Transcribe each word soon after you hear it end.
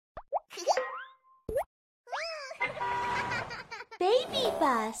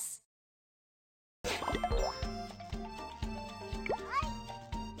BabyBus.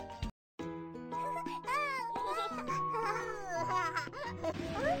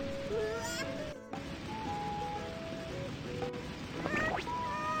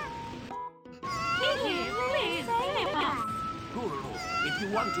 Guru, if you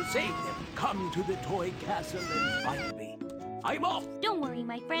want to save them, come to the toy castle and find me. I'm off! Don't worry,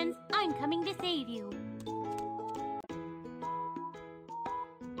 my friends. I'm coming to save you.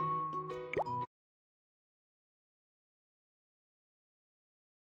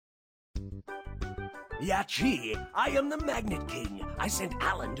 Yachi, I am the Magnet King. I sent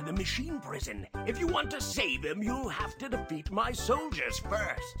Alan to the machine prison. If you want to save him, you'll have to defeat my soldiers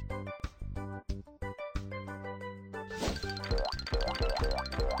first.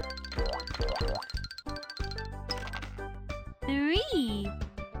 Three.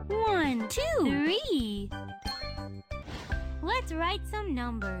 1, 2, 3. Let's write some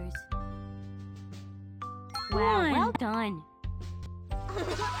numbers. Wow, well done.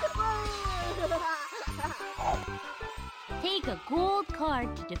 Take a gold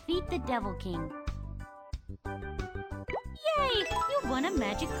card to defeat the Devil King. Yay! You won a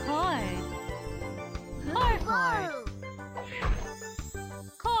magic card. Card.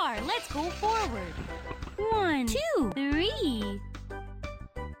 Car, let's go forward. 1, 2, 3.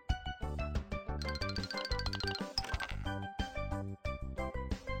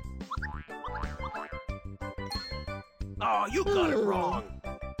 Oh, you got it wrong.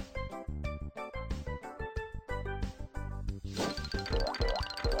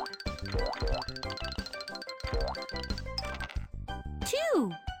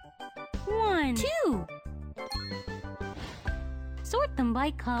 Two. 1, 2. Sort them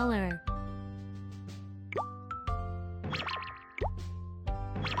by color.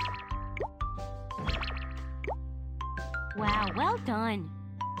 Wow, well done.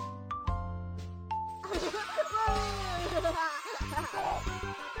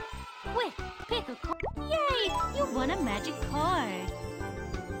 Quick, pick a card. Yay! You won a magic card.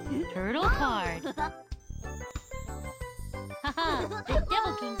 Turtle card. Haha, the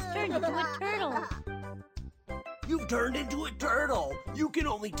Devil King's turned into a turtle. You've turned into a turtle. You can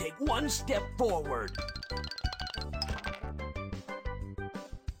only take one step forward.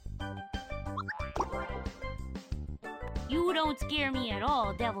 You don't scare me at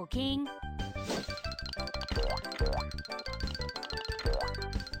all, Devil King.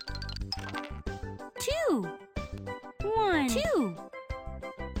 Two. 1, 2.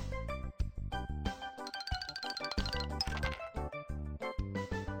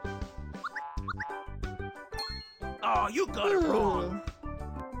 Oh, you got it wrong.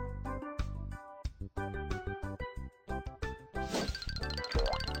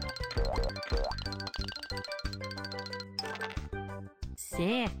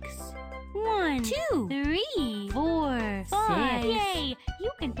 Six. 1, 2, 3, 4, 5. Yay!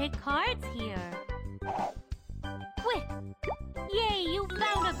 You can pick cards here. Quick! Yay! You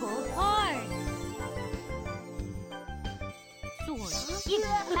found a gold card. Sword. Give me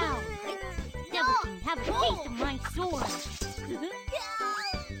power. Devil King, have a taste of my sword.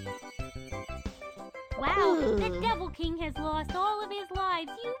 Wow! The Devil King has lost all of his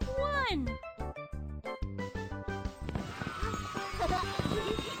lives. You've won.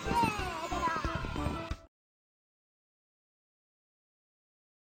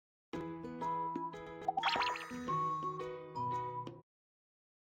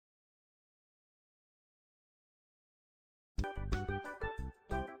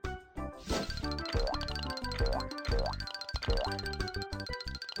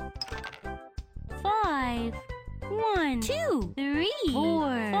 Five. 1, 2, 3,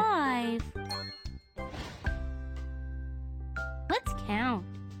 4, 5. Let's count.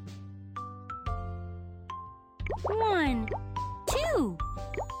 1, 2,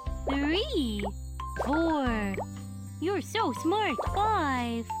 3, 4. You're so smart.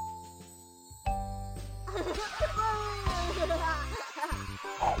 5.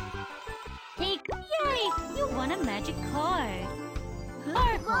 Take. Yay! You won a magic card.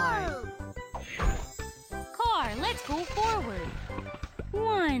 Card. Car, let's go forward.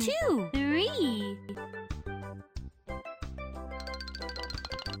 1, 2, 3.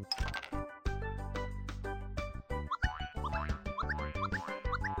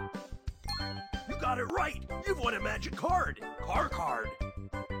 You got it right. You've won a magic card. Car card.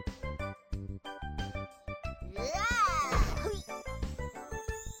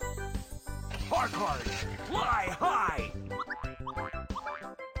 Car card. Fly high.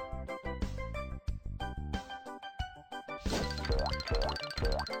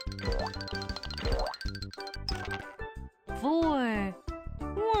 4.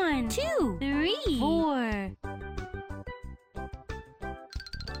 1, 2, 3, 4.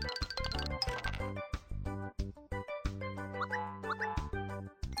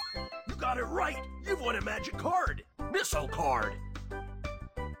 You got it right! You've won a magic card! Missile card!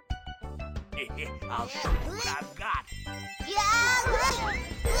 I'll show you what I've got!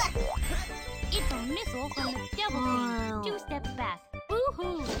 It's a missile from the Devil King. 2 steps back.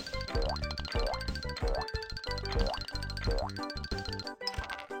 Woohoo!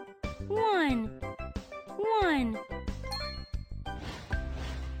 One.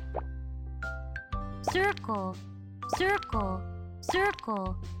 Circle, circle,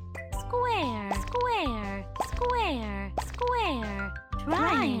 circle. Square, square, square, square.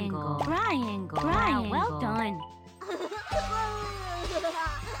 Triangle, triangle. Wow, well done.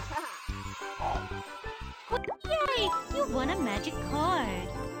 Yay! You won a magic card.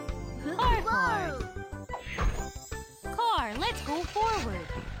 Card. Car, let's go forward.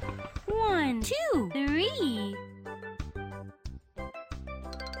 1, 2, 3.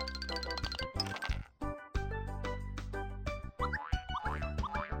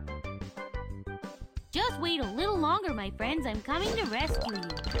 Just wait a little longer, my friends. I'm coming to rescue you.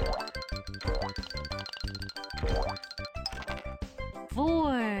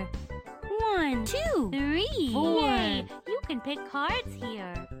 4. 1, 2, 3, 4. Yay! You can pick cards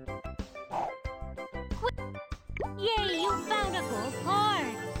here. Yay! You found a gold card.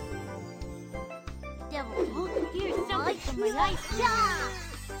 Devil King, here's something from my ice cream.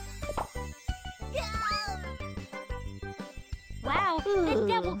 Wow! The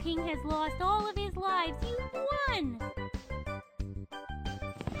Devil King has lost all of his lives. You won!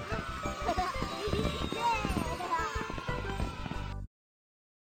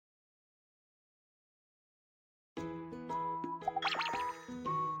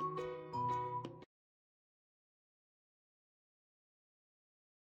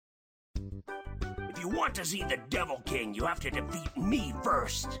 If you want to see the Devil King, you have to defeat me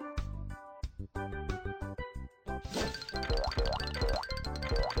first.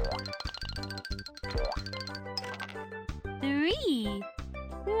 Three.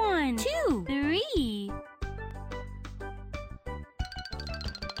 1, 2, 3.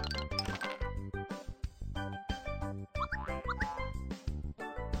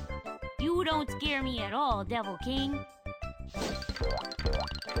 You don't scare me at all, Devil King.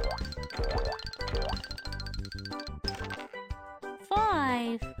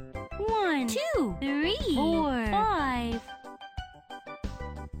 Five. 1, 2, 3, 4, 5.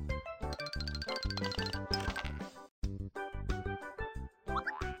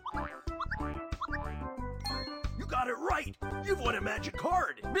 You got it right! You've won a magic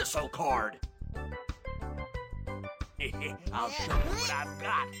card! Missile card! I'll show you what I've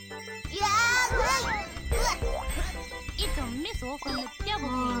got! It's a missile from the Devil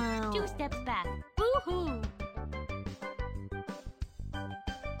King. 2 steps back. Woohoo!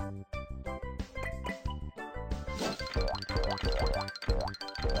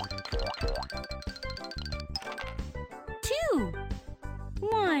 Two.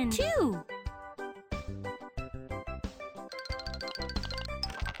 1, 2.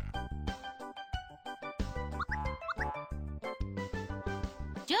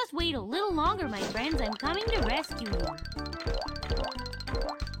 Just wait a little longer, my friends. I'm coming to rescue you.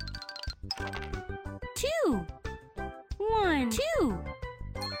 2. 1, 2.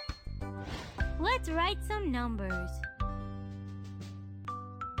 Let's write some numbers.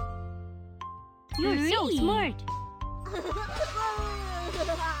 You're so smart.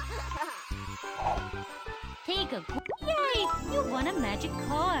 Take a... Yay! You won a magic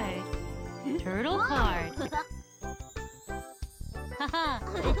card. Turtle card. Haha!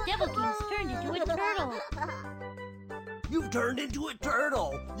 The Devil King's turned into a turtle. You've turned into a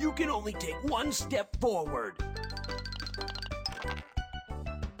turtle! You can only take 1 step forward.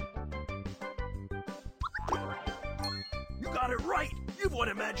 You got it right! You've won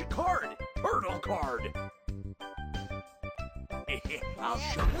a magic card! Turtle card! I'll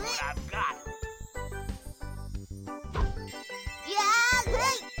show you what I've got!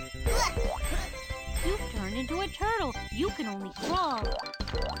 You've turned into a turtle. You can only crawl.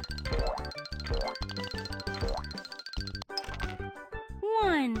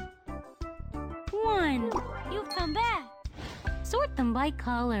 1. 1. You've come back. Sort them by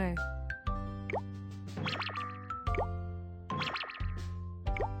color.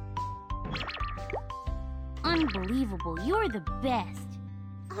 Unbelievable. You're the best.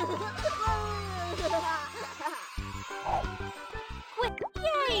 Quick!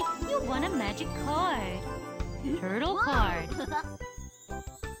 Yay! You won a magic card. Turtle card.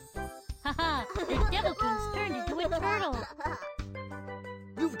 Haha! The Devil King's turned into a turtle.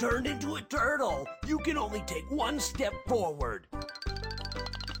 You've turned into a turtle. You can only take one step forward.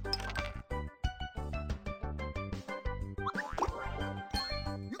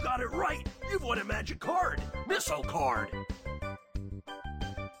 You got it right. You've won a magic card. Missile card.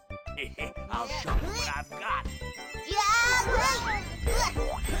 I'll show you what I've got.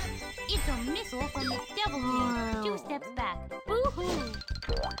 It's a missile from the Devil King. 2 steps back. Boo-hoo.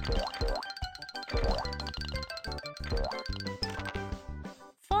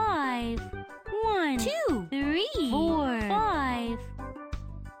 Five. 1, 2, 3, 4, 5.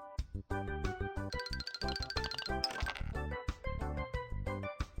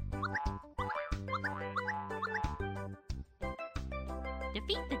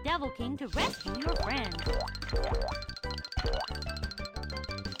 Defeat the Devil King to rescue your friends.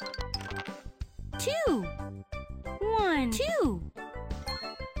 2. 1, 2.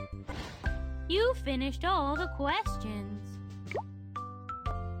 You finished all the questions.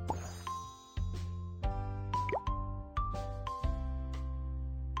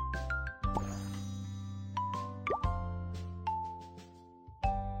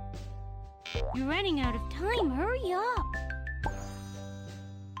 You're running out of time. Hurry up.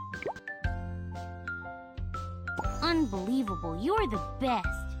 Unbelievable. You're the best.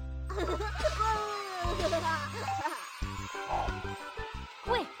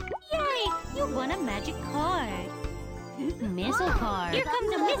 Quick! Yay! You won a magic card. Missile card. Here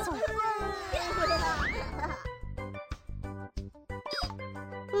comes a missile.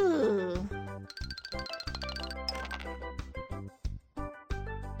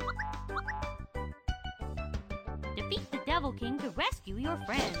 Defeat the Devil King to rescue your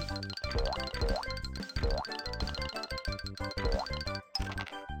friends.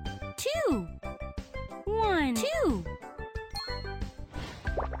 2. 1, 2.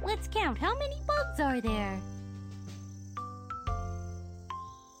 Let's count. How many bugs are there?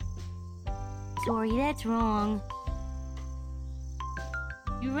 Sorry, that's wrong.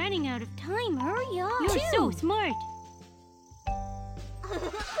 You're running out of time. Hurry up. You're so smart.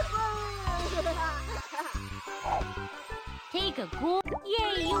 Take a gold.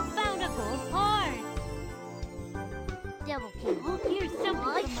 Yay, you found a gold card. Devil King, oh, here's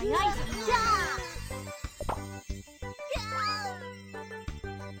something from my ice cream.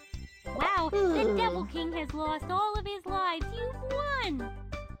 Wow, the Devil King has lost all of his lives. You've won.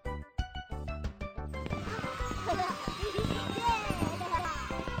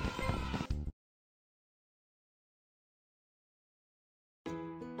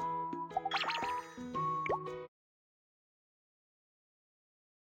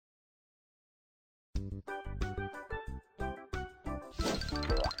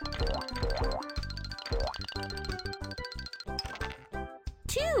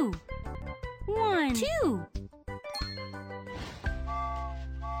 2. 1, 2.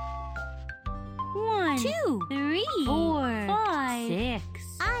 1, 2, 3, 4, 5, 6.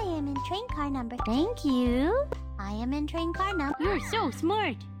 I am in train car number. Thank you. I am in train car number. You're so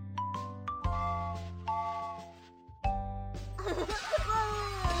smart.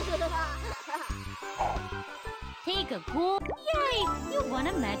 Take a gold. Yay! You won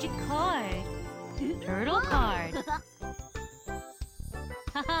a magic card. Turtle card.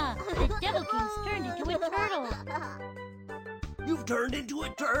 Haha, the Devil King's turned into a turtle. You've turned into a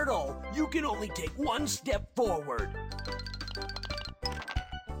turtle. You can only take one step forward.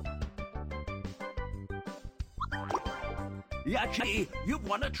 Yachi, you've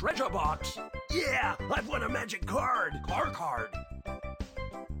won a treasure box. Yeah, I've won a magic card. Car card.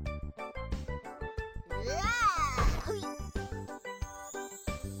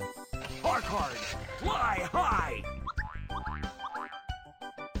 Car card. Fly high.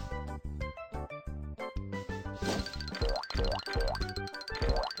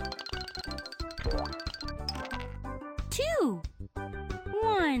 Two.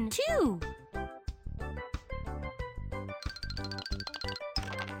 1, 2.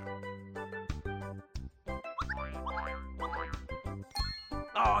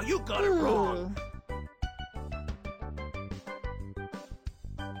 Oh, you got it wrong.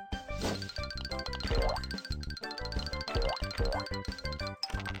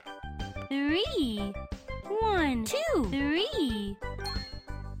 3. 1, 2, 3.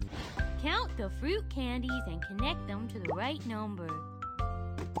 Count the fruit candies and connect them to the right number.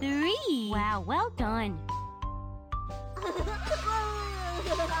 3. Wow, well done.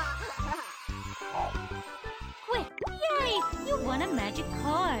 Quick! Yay! You won a magic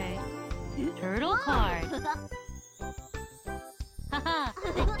card. Turtle card. Haha,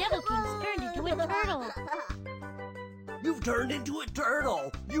 the Devil King's turned into a turtle. You've turned into a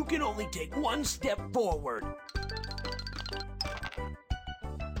turtle. You can only take one step forward.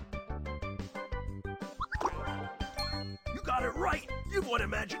 You got it right. You've won a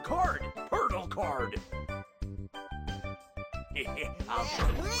magic card. Turtle card. I'll show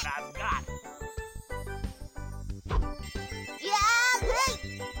you what I've got.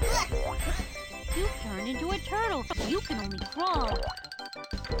 You've turned into a turtle. You can only crawl.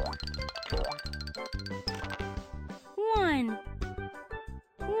 1.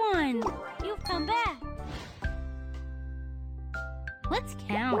 1. You've come back. Let's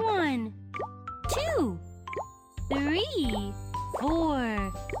count. 1, 2, 3,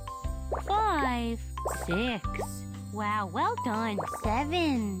 4, 5, 6. Wow, well done.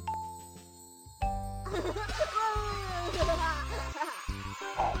 7.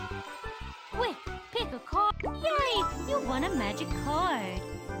 Quick, pick a card. Yay! You won a magic card.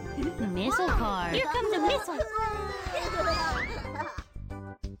 Missile card. Here comes a missile.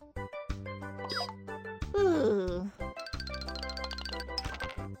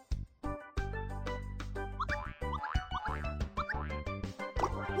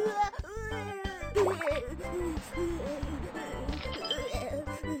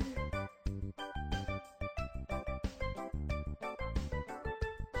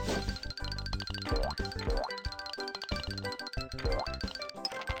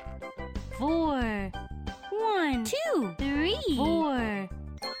 Four. 1, 2, 3, 4.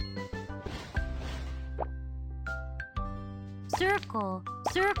 Circle,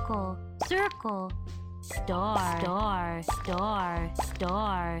 circle, circle. Star, star, star,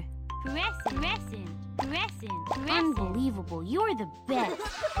 star. Crescent, crescent, crescent, crescent. Unbelievable, you're the best.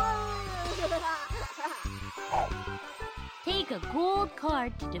 Take a gold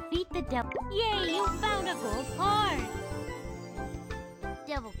card to defeat the devil. Yay, you found a gold card.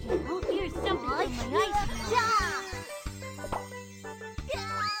 Devil King, here's something from my ice cream.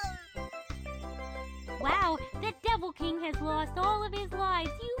 Wow, the Devil King has lost all of his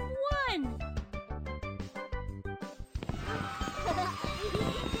lives. You won!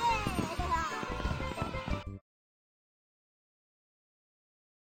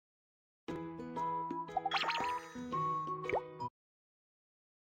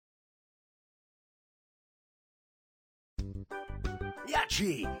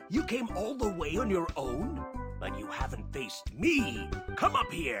 Yachi, you came all the way on your own? But you haven't faced me. Come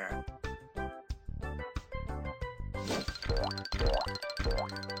up here.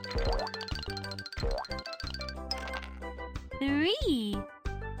 3.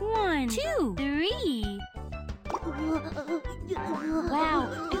 1, 2, 3. Wow,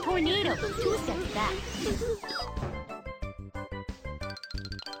 a tornado. 2 steps back.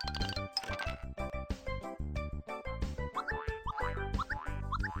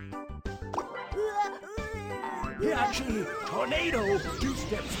 Yachi, tornado. 2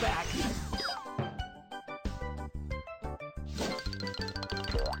 steps back.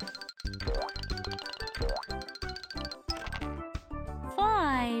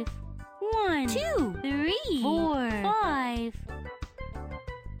 5. 1, 2, 3, 4, 5.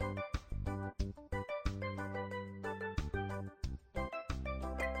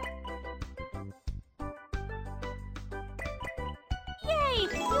 Yay!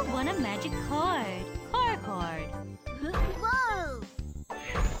 You won a magic card. Car card. Whoa!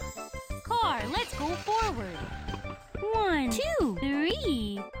 Car, let's go forward. 1, 2,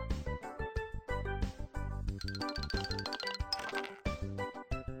 3.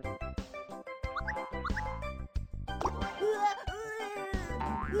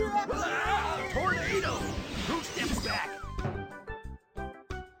 Ah, tornado. 2 steps back.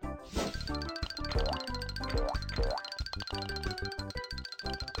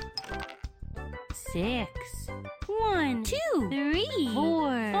 6. 1, 2, 3,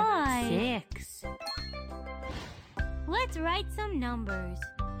 4, 5, 6. Let's write some numbers.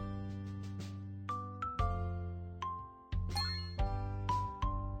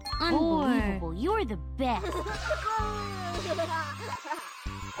 Unbelievable, you're the best.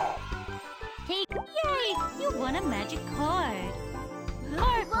 Take, yay, you won a magic card.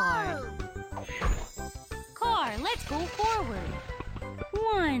 Car card. Car, let's go forward.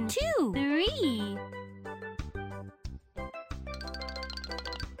 1, 2, 3.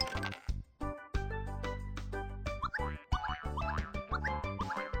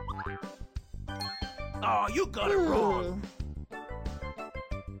 Oh, you got it wrong.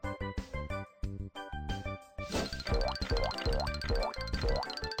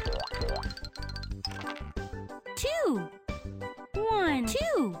 2. 1,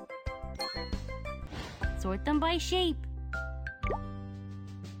 2. Sort them by shape.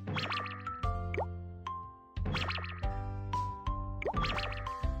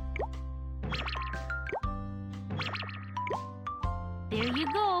 There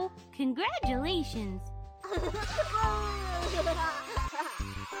you go. Congratulations.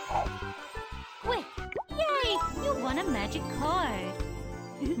 Quick! Yay! You won a magic card.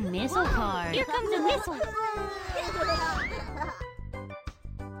 Missile card. Here comes a missile.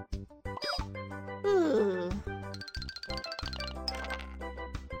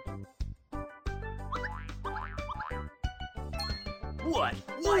 What?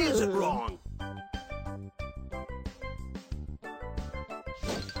 Why is it wrong?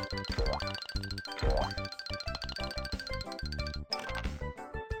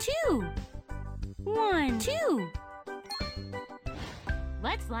 Two. 1, 2.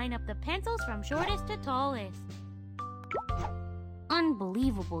 Let's line up the pencils from shortest to tallest.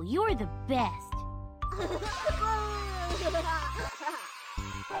 Unbelievable, you're the best.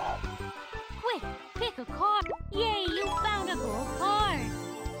 Quick, pick a card. Yay, you found a gold card.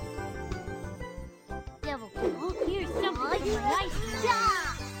 Devil King, here's something from my ice cream.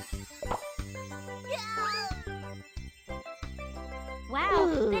 Wow,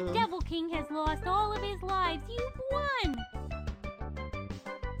 the Devil King has lost all of his lives. You've won!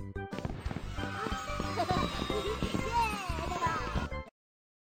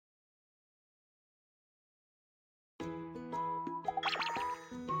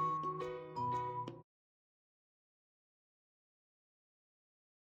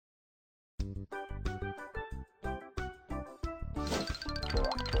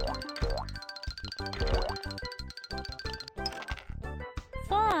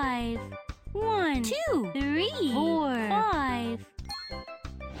 Five. 1, 2, 3, 4, 5.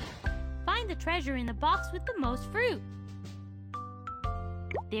 Find the treasure in the box with the most fruit.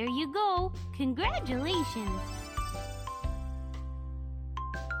 There you go. Congratulations.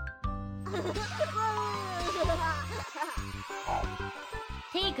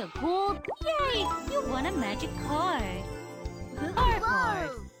 Take a gold. Yay! You won a magic card. Card.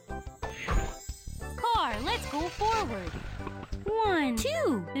 Car, let's go forward. 1,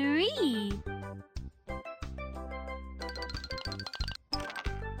 2, 3.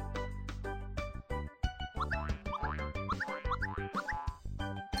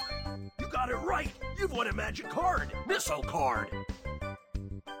 You got it right! You've won a magic card! Missile card!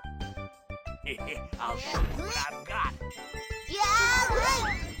 I'll show you what I've got!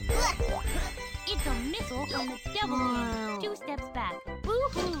 It's a missile from the Devil King. 2 steps back.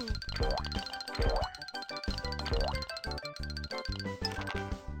 Woohoo!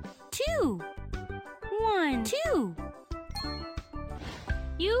 Two. 1, 2.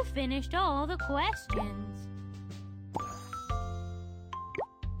 You finished all the questions.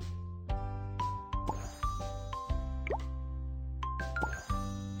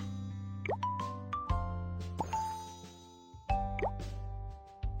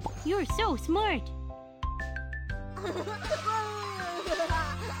 You're so smart.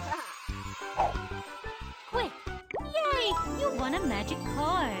 Quick! Yay! You won a magic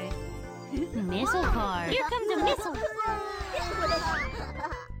card. Missile card. Here comes a missile.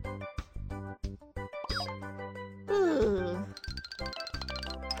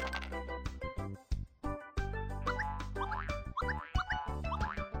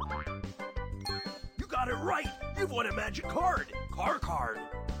 You got it right! You've won a magic card! Car card!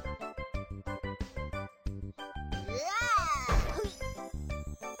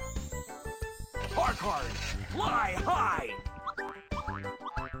 Car card! Fly high!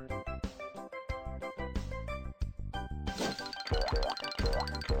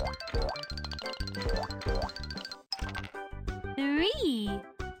 Three.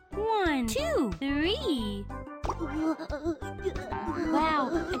 1, 2, 3. Wow,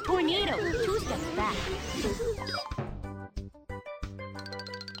 a tornado. 2 steps back.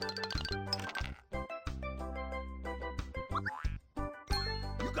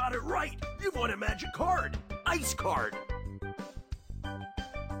 You got it right! You've won a magic card! Ice card!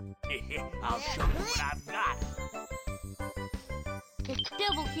 I'll show you what I've got! The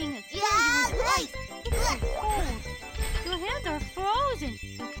Devil King has filled you with ice. It's so cold. Your hands are frozen.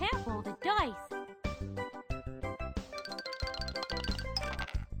 You can't roll the dice.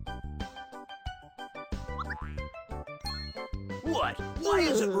 What? Why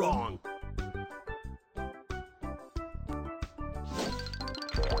is it wrong?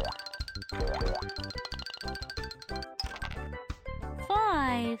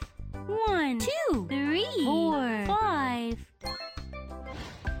 Five. 1, 2, 3, 4, 5.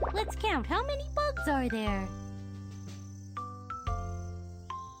 Let's count. How many bugs are there?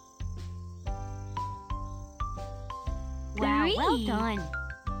 Wow, well done.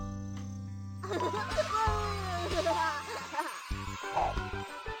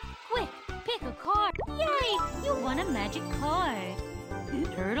 Quick, pick a card. Yay! You won a magic card.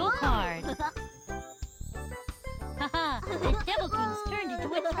 Turtle card. Haha, the Devil King's turned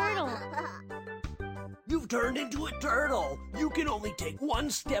into a turtle. You've turned into a turtle. You can only take one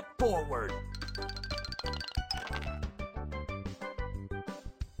step forward.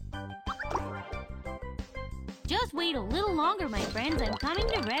 Just wait a little longer, my friends. I'm coming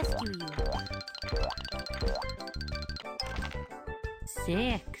to rescue you.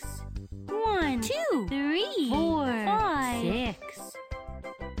 6. 1, 2, 3, 4, 5, 6.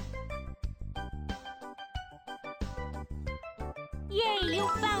 Yay, you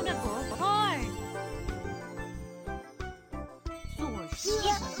found a gold card! Sword,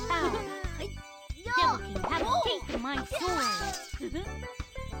 give power. Devil King, have a taste of my sword.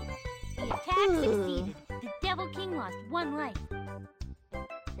 The attack succeeded. The Devil King lost 1 life.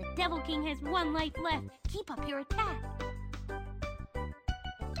 The Devil King has 1 life left. Keep up your attack.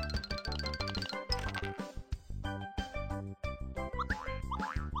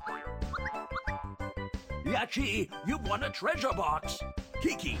 Yachi, you've won a treasure box.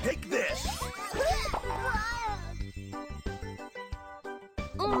 Kiki, take this.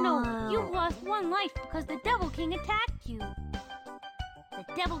 Oh no, you've lost 1 life because the Devil King attacked you. The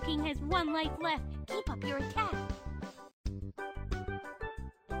Devil King has 1 life left. Keep up your attack.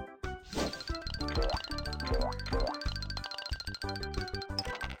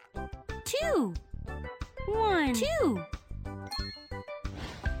 Two. 1, 2.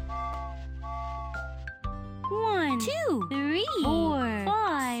 1, 2, 3, 4,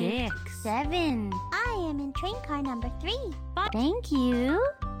 5, 6, 7. I am in train car number 3. Thank you.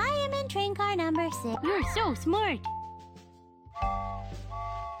 I am in train car number 6. You're so smart.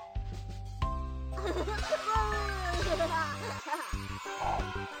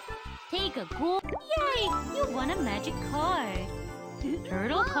 Take a gold. Yay! You won a magic card.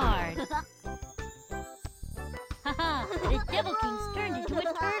 Turtle card. Haha, the Devil King's turned into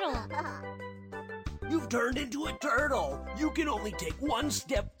a turtle. You've turned into a turtle. You can only take one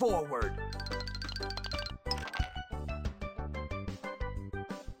step forward.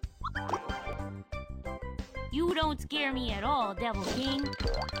 You don't scare me at all, Devil King.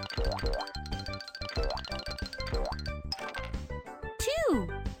 2.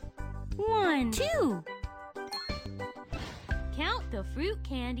 1, 2. Count the fruit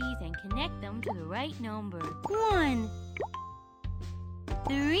candies and connect them to the right number. 1,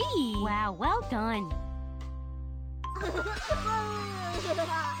 3. Wow, well done.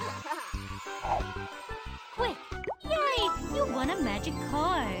 Quick! Yay! You won a magic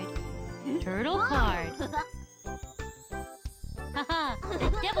card. Turtle card. Haha, the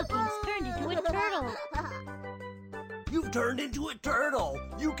Devil King's turned into a turtle. You've turned into a turtle.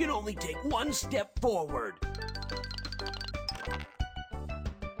 You can only take one step forward.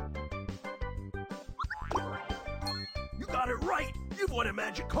 You got it right. You've won a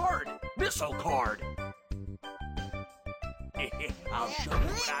magic card. Missile card. I'll show you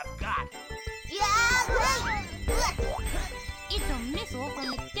what I've got. It's a missile from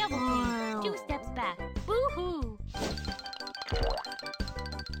the Devil King. 2 steps back. Boo-hoo!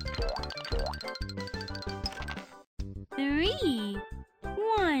 Three.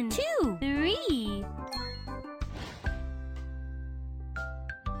 1, 2, 3.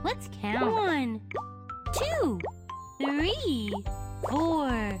 Let's count. 1, 2, 3,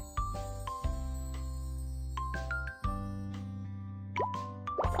 4.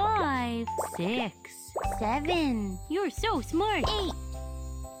 5, 6, 7. You're so smart. 8.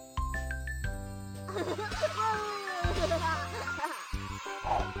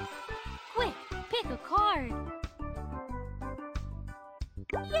 Quick, pick a card.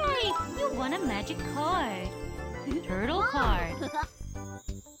 Yay! You won a magic card. Turtle card.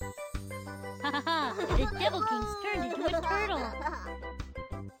 Haha, the Devil King's turned into a turtle.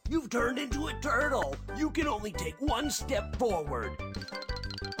 You've turned into a turtle. You can only take one step forward.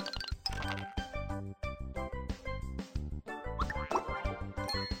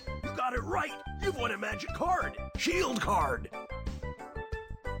 You got it right. You've won a magic card. Shield card.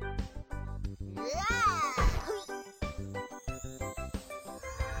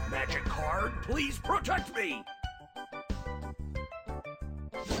 Magic card, please protect me.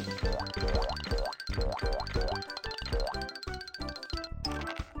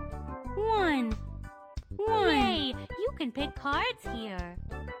 One. Yay! You can pick cards here.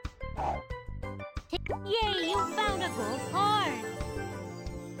 Yay! You found a gold card.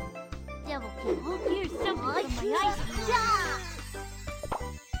 Devil King, here's something from my ice cream.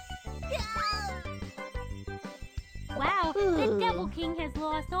 Wow! The Devil King has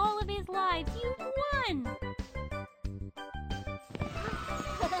lost all of his lives. You've won!